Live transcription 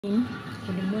Good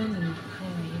morning. How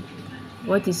are you?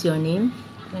 What is your name?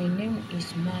 My name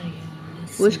is Maria.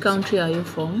 Which country are you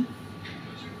from?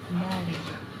 Maria.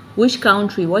 Which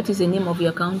country? What is the name of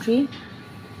your country?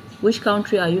 Which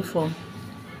country are you from?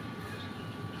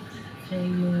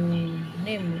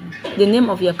 Name? The name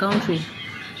of your country?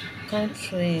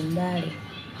 Country Bali.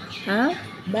 Huh?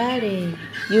 Bali.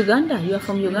 Uganda. You are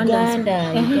from Uganda.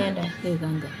 Uganda.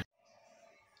 Uganda.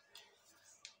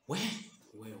 Where?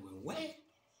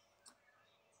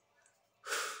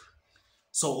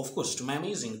 So, of course, to my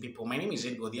amazing people, my name is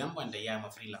Edgar Odhiambo and I am a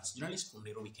freelance journalist from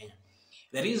Nairobi, Kenya.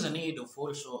 There is a need of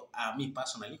also me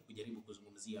personally kujaribu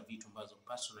kuzungumzia vitu ambazo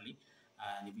personally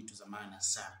ni vitu za maana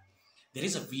sana. There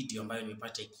is a video ambayo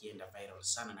nimepata ikienda viral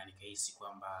sana na nikahisi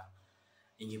kwamba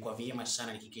ingekuwa vyema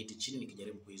sana nikiketi chini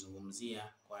nikijaribu kuizungumzia,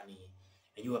 kwani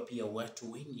najua pia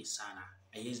watu wengi sana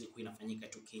haiwezi kuwa inafanyika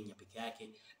tu Kenya peke yake,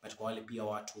 but kwa wale pia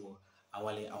watu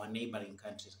wale our neighboring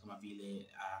countries kama vile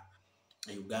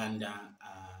Uganda,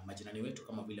 majirani wetu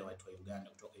kama vile watu wa Uganda,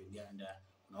 kutoka Uganda,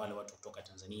 na wale watu kutoka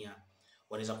Tanzania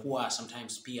wanaweza kuwa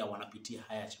sometimes pia wanapitia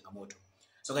haya changamoto.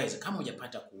 So guys, kama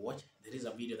hujapata kuwatch, there is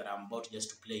a video that I'm about just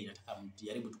to play. Nataka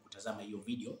mjaribu tukutazama hiyo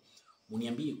video,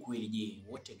 muniambie kweli, je,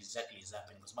 what exactly is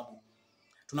happening? Kwa sababu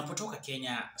tunapotoka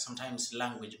Kenya sometimes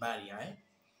language barrier,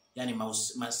 yani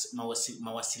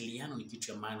mawasiliano ni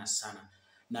kitu ya maana sana.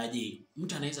 Na je,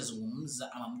 mtu anaweza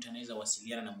zungumza ama mtu anaweza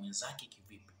wasiliana na mwenzake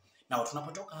kivipi? Na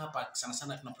tunapotoka hapa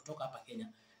sana tunapotoka hapa Kenya,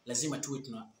 lazima tuwe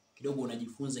kidogo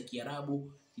unajifunza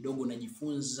Kiarabu, kidogo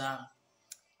unajifunza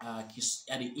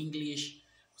yani English,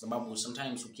 kwa sababu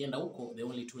sometimes ukienda huko the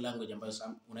only two language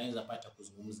ambazo unaweza pata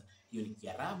kuzungumza hiyo ni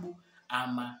Kiarabu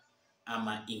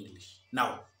ama English.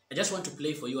 Now, I just want to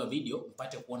play for you a video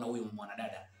mpate kuona huyu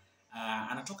mwanadada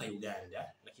anatoka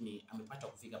Uganda, lakini amepata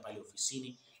kufika pale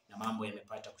ofisini na mambo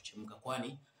yamepata kuchemka,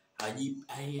 kwani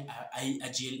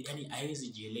yani haiwezi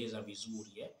jieleza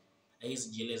vizuri, haiwezi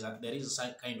jieleza. There is a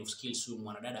kind of skills huyu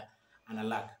mwanadada ana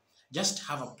lack. Just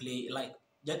have a play, like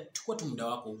chukua tu muda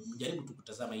wako, jaribu tu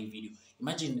kutazama hii video.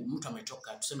 Imagine mtu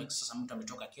ametoka, tuseme sasa mtu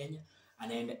ametoka Kenya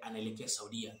anaelekea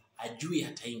Saudia, ajui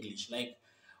hata English, like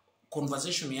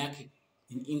conversation yake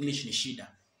in English ni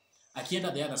shida.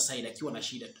 Akienda the other side akiwa na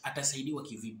shida, atasaidiwa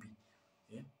kivipi?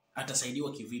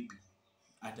 Atasaidiwa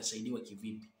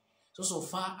kivipi? So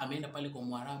far ameenda pale kwa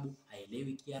Mwarabu,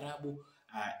 haelewi Kiarabu,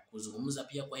 kuzungumza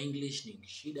pia kwa English ni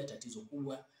shida, tatizo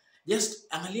kubwa.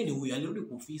 Just angalieni huyu alirudi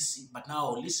kwa ofisi, but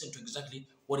now listen to exactly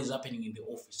what is happening in the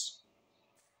office.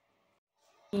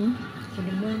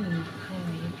 Good morning. How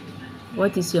are you?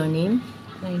 What is your name?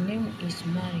 My name is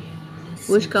Maria.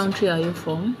 Which country are you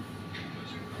from?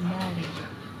 Maria.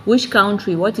 Which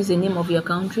country? What is the name of your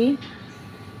country?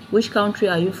 Which country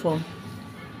are you from?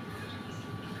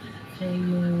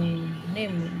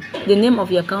 Name? The name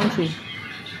of your country?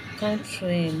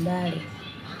 Country Bali.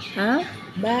 Huh?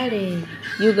 Bali.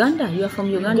 Uganda. You are from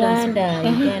Uganda.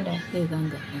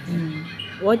 Uganda.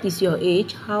 What is your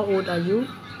age? How old are you?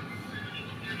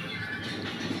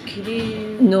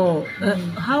 No.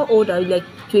 How old are you? Like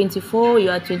 24? You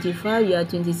are 25? You are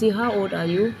 26? How old are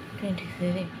you?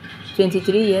 23.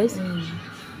 23 years?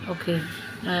 Okay.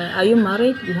 Are you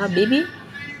married? You have baby?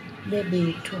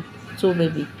 Baby 2. 2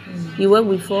 baby. You work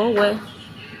before? Where?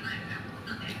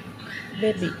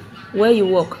 Baby. Where you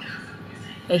work?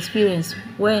 Experience?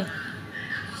 Where?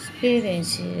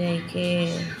 Experience like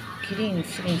clean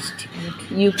French.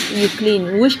 You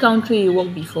clean. Which country you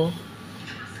work before?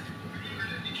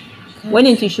 When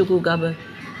into Shukugaba?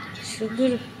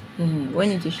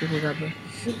 When into Shukugaba?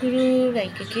 Shukuru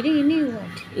like clean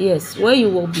what? Yes. Where you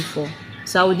work before?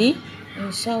 Saudi?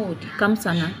 In Saudi.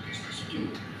 Kamsana?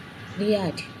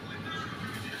 Riyadh.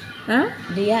 Huh?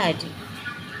 Riyadh.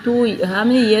 How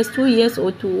many years? 2 years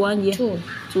or 1 year? 2.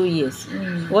 2 years.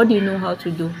 What do you know how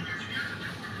to do?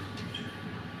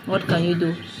 What can you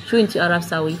do? Show into Arab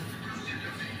Saudi.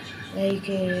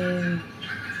 Like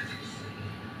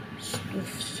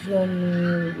from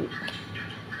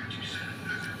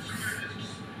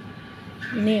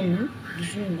name.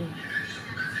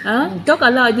 Huh? Talk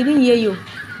aloud. I didn't hear you.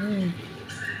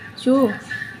 Sure.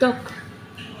 Talk.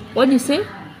 What do you say?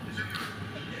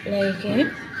 Like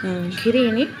clean.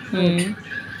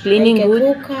 Cleaning like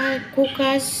good.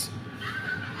 Cookers.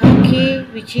 Hockey,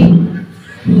 which is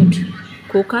good.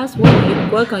 Cookers?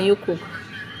 What can you cook?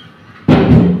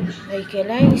 Like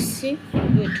rice,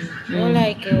 good. Or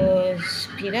like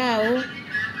pilau,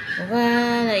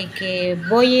 or like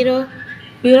boil.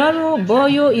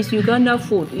 Boyo is Uganda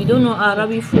food. You don't know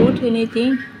Arabic food,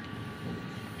 anything?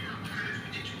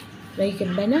 Like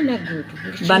banana good.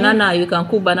 Banana, you can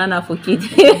cook banana for kids.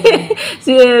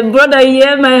 See, brother,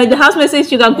 here, the housemate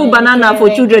says you can cook banana for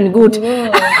children. Good.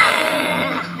 Yeah,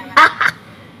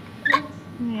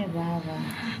 Baba.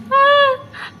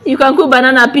 You can cook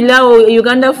banana pilau,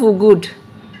 Uganda food good.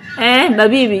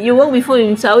 Baby, you work before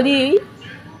in Saudi?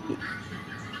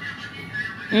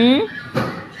 You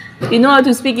know how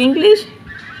to speak English?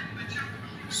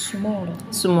 Small.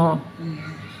 Small.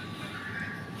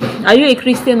 Are you a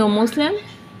Christian or Muslim?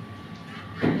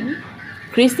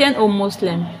 Christian or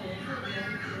Muslim?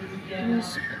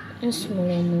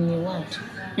 Small what?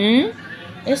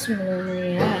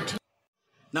 Small what?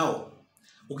 Now,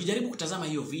 ukijaribu kutazama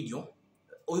hiyo video,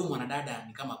 huyu mwanadada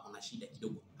ni kama kuna shida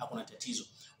kidogo, hakuna tatizo.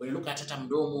 When you look at hata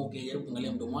mdomo, ukijaribu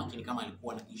kuangalia mdomo wake ni kama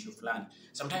alikuwa na issue fulani.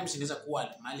 Sometimes inaweza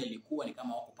kuwa mahali alikuwa ni kama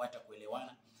hawakupata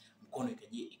kuelewana, mkono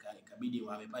ikabidi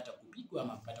amepata kupigwa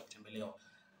ama amepata kutembelewa.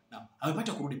 Now,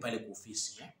 amepata kurudi pale kwa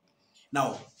ofisi,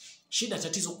 Now, shida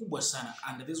tatizo kubwa sana,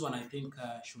 and this one I think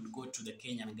should go to the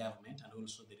Kenyan government and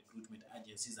also the recruitment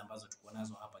agencies ambazo tuko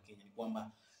nazo hapa Kenya, ni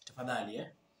kwamba tafadhali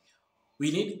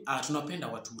we need tunapenda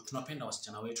watu, tunapenda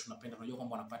wasichana wetu, tunajua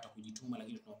kwamba wanapata kujituma,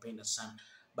 lakini tunapenda sana,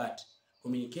 but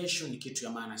communication ni kitu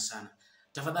ya maana sana.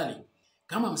 Tafadhali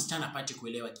kama msichana apate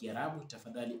kuelewa Kiarabu,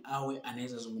 tafadhali awe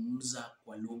anaweza zungumza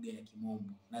kwa lugha ya Kimombo,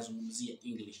 nazungumzia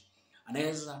English.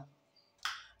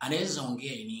 Anaweza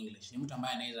ongea in English. Ni mtu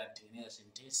ambaye anaweza tengeneza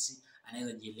sentensi,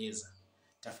 anaweza jieleza.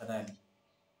 Tafadhali.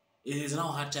 It is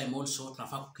now hard time also,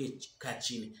 tunafaa kukaa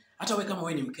chini. Hata wewe kama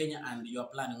wewe ni Mkenya and you are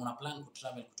planning, una plan ku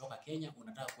travel kutoka Kenya,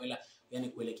 unataka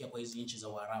kuelekea kwa hizi nchi za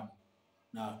Uarabu.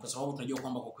 Na kwa sababu tunajua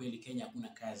kwamba kwa kweli Kenya hakuna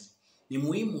kazi. Ni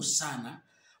muhimu sana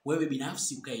wewe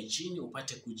binafsi ukae chini,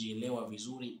 upate kujielewa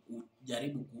vizuri,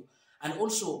 ujaribu and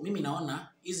also mimi naona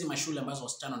hizi mashule ambazo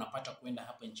wasichana wanapata kwenda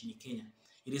hapa nchini Kenya,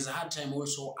 it is a hard time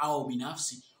also au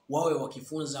binafsi wawe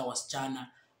wakifunza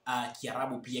wasichana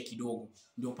Kiarabu pia kidogo,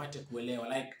 ndio upate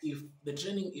kuelewa. Like if the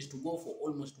training is to go for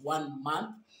almost 1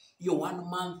 month, hiyo 1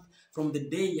 month from the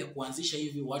day ya kuanzisha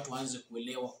hivi watu waanze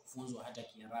kuelewa kufunzwa hata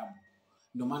Kiarabu.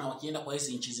 Ndio maana wakienda kwa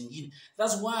hizo nchi zingine,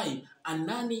 that's why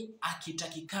anani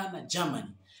akitakikana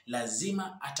Germany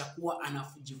lazima atakuwa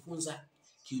anajifunza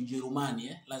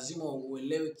Kiujerumani, lazima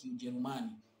uelewe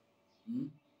Kiujerumani.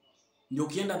 Ndio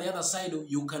ukienda the other side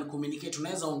you can communicate,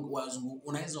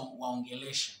 unaweza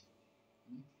waongelesha.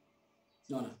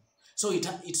 Unaona? So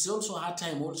it's also hard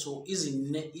time also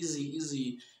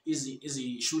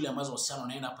easy shule ambazo wasichana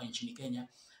wanaenda hapa nchini Kenya,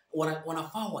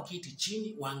 wanafaa waketi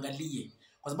chini waangalie,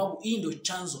 kwa sababu hii ndio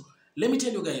chanzo. Let me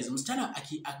tell you guys, msichana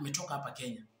ametoka hapa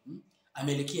Kenya,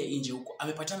 ameelekea nje huko,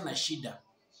 amepatana na shida,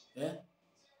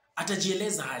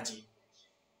 atajieleza aje?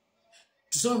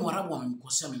 Tuseme Mwarabu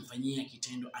amemkosea, amemfanyia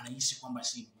kitendo, anahisi kwamba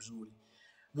si mzuri.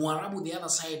 Mwarabu the other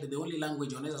side, the only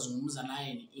language wanaweza zungumza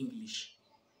naye ni English.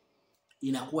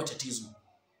 Inakuwa tatizo.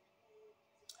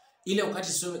 Ile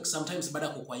wakati sometimes baada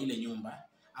kwa ile nyumba,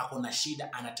 akona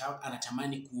shida,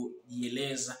 anatamani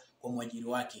kujieleza kwa mwajiri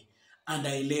wake,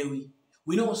 anaelewi.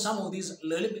 We know some of these,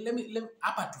 let me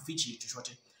hapa tufiche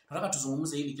chochote. Tunataka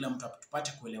tuzungumze ili kila mtu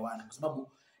tupate kuelewana, kwa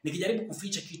sababu nikijaribu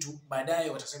kuficha kitu baadaye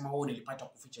watasema wao nilipata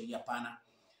kuficha. Hii hapana.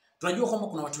 Tunajua kwamba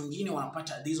kuna watu wengine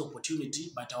wanapata this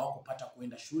opportunity but hawakupata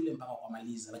kuenda shule mpaka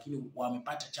kumaliza, lakini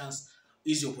wamepata chance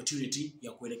hizi opportunity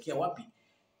ya kuelekea wapi?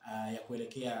 Ya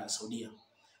kuelekea Saudia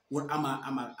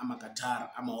ama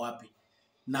Qatar ama wapi,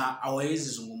 na hawawezi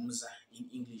zungumza in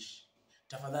English.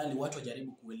 Tafadhali watu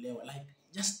wajaribu kuelewa, like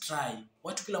just try.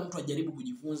 Watu kila mtu ajaribu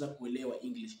kujifunza kuelewa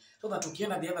English, so that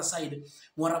ukienda the other side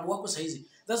Mwarabu wako saizi.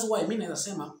 That's why mimi naweza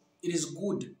sema it is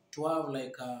good to have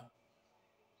like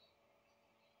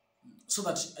so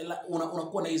that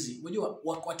unakuwa na hizi. Unajua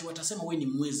watu watasema wewe ni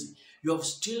mwizi, you have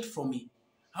steal from me.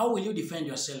 How will you defend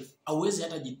yourself? Hauwezi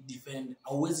hata defend,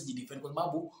 hauwezi jidefend, kwa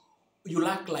sababu you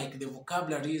lack like the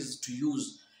vocabularies to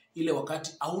use. Ile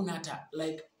wakati hauna hata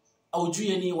like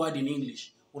haujui any word in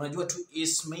English. Unajua tu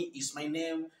is my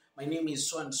name, my name is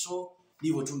so and so,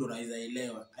 ndivyo tu ndo unaweza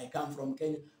elewa. I come from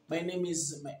Kenya, my name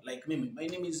is my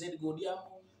name is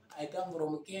Edgodiamo, I come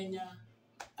from Kenya,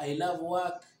 I love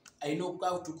work, I know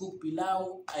how to cook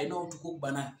pilau, I know how to cook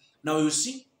banana. Now you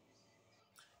see,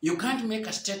 you can't make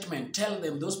a statement, tell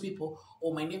them, those people,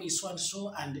 oh, my name is so and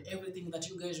so, and everything that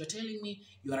you guys are telling me,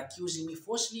 you are accusing me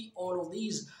falsely. All of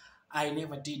these, I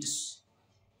never did.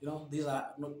 You know, these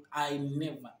are not. I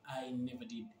never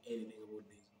did anything about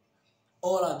this.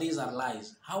 All of these are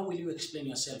lies. How will you explain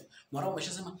yourself?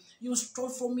 You stole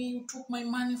from me. You took my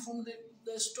money from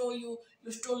the store. You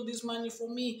stole this money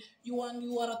from me. You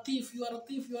are a thief. You are a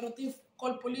thief. You are a thief.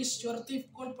 Call police. You are a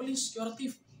thief. Call police. You are a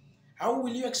thief. How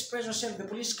will you express yourself? The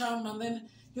police come and then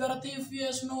you are a thief.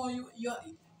 Yes, no,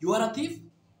 You are a thief?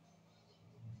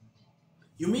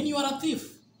 You mean you are a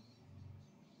thief?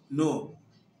 No.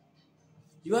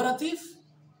 You are a thief?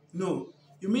 No.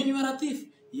 You mean you are a thief?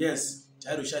 Yes.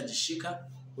 Tayari ushajishika.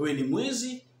 Wewe ni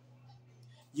mwizi.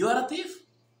 You are a thief?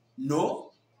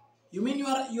 No. You mean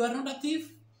you are not a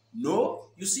thief?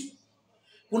 No. You see?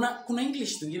 Kuna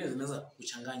English zingine zinaweza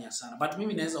kuchanganya sana. But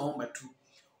mimi naweza omba tu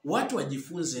watu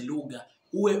wajifunze lugha.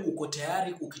 Uwe uko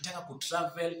tayari ukitaka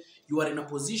kutravel, you are in a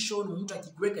position, mtu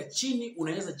akikuweka chini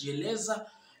unaweza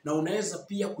jieleza na unaweza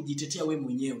pia kujitetea wewe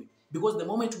mwenyewe. Because the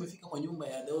moment umefika kwa nyumba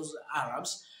ya those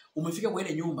Arabs, umefika kwa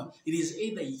ile nyumba, it is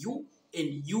either you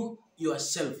and you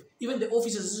yourself. Even the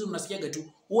offices hizo mnasikiaga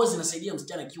tu huwa zinasaidia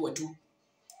msichana kiwa tu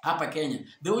hapa Kenya.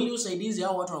 The only usaidizi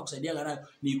hao watu wanakusaidia gharama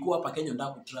ni kuwa hapa Kenya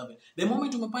unataka kutravel. The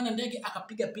moment umepanda ndege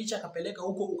akapiga picha akapeleka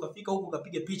huko ukafika huko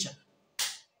ukapiga picha.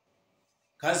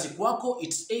 Kazi kwako,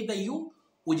 it's either you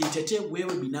ujitetee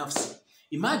wewe binafsi.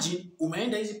 Imagine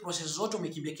umeenda hizi process zote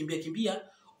umekimbia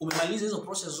umemaliza hizo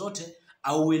process zote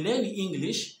auelewi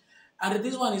English, and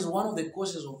this one is one of the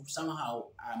causes of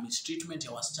somehow mistreatment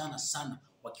ya wasichana sana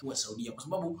wakiwa Saudia, kwa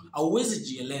sababu hauwezi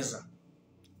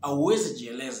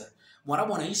jieleza.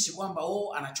 Mwarabu anahisi kwamba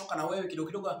anachoka na wewe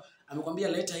kidogo amekwambia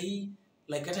leta hii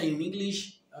like hata in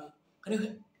English, can you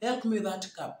help me with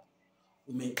that cup?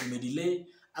 Delay.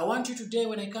 I want you today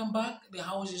when I come back, the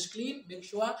house is clean. Make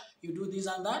sure you do this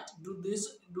and that. Do this,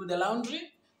 do the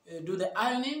laundry, do the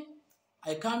ironing.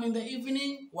 I come in the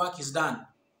evening, work is done.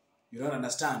 You don't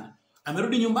understand.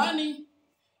 Amerudi nyumbani,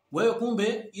 wewe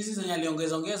kumbe hizi zenye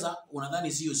aliongeza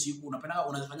unadhani sio siku,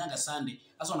 unazifanyanga Sunday.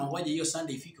 Sasa unangoja hiyo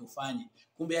Sunday ifike ufanye.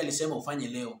 Kumbe yeye alisema ufanye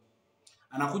leo.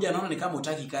 Anakuja anaona ni kama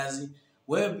hutaki kazi.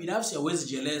 Wewe binafsi hauwezi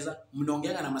jieleza,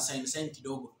 mnaongeanga na masign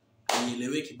kidogo.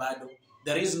 Haieleweki bado.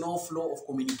 There is no flow of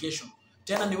communication.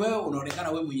 Tena ni wewe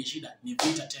unaonekana wewe mwenye shida, ni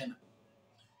vita tena.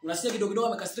 Unasikia kidogo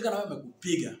amekasirika na wewe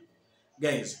amekupiga.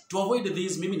 Guys, to avoid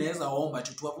this, mimi naweza waomba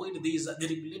to avoid this the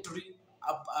regulatory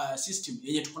system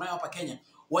yenye tuko nayo hapa Kenya,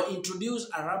 wa introduce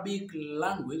Arabic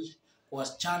language kwa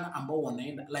wasichana ambao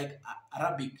wanaenda like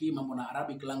Arabic, hii mambo na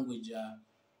Arabic language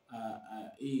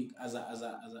as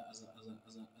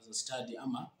a study,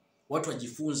 ama watu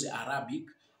wajifunze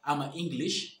Arabic ama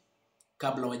English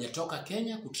kabla wajatoka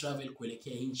Kenya kutravel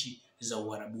kuelekea nchi za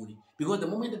Uarabuni. Because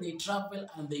the moment they travel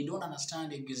and they don't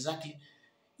understand exactly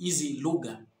easy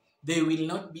lugha, they will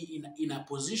not be in a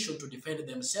position to defend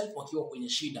themselves wakiwa kwenye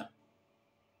shida.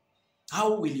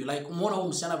 How will you, like umeona huyu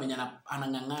msichana venye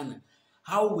anang'ang'ana,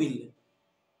 how will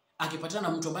akipatana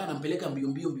na mtu ambaye anampeleka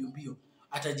mbio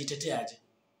atajitetea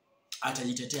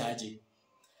aje?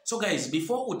 So guys,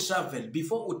 before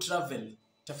you travel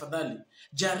tafadhali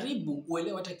jaribu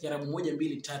uelewe hata Kiarabu 1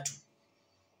 2 3.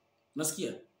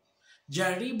 Unasikia?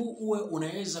 Jaribu uwe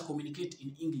unaweza communicate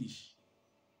in English.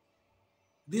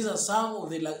 These are some of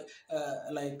the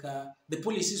the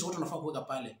policies watu wanafaa kuweka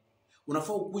pale.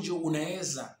 Unafaa ukuje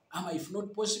unaweza, ama if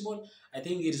not possible, I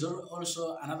think it is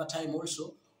also another time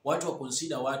also watu wa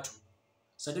consider watu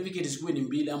certificate isikuwe ni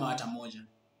 2 ama hata 1,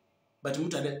 but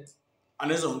mtu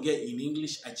anaweza ongea in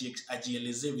English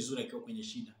ajielezee vizuri akiwa kwenye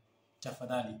shida.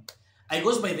 Tafadhali. I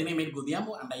goes by the name Edgo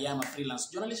Dhiambo and I am a freelance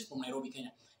journalist from Nairobi,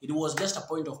 Kenya. It was just a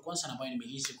point of concern ambayo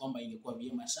nimehisi kwamba ingekuwa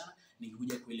vyema sana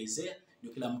nikikuja kuelezea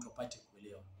ndio kila mtu apate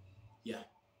kuelewa. Yeah.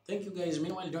 Thank you guys.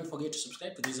 Meanwhile, don't forget to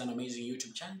subscribe to this amazing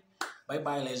YouTube channel. Bye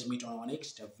bye. Let's meet on our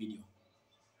next video.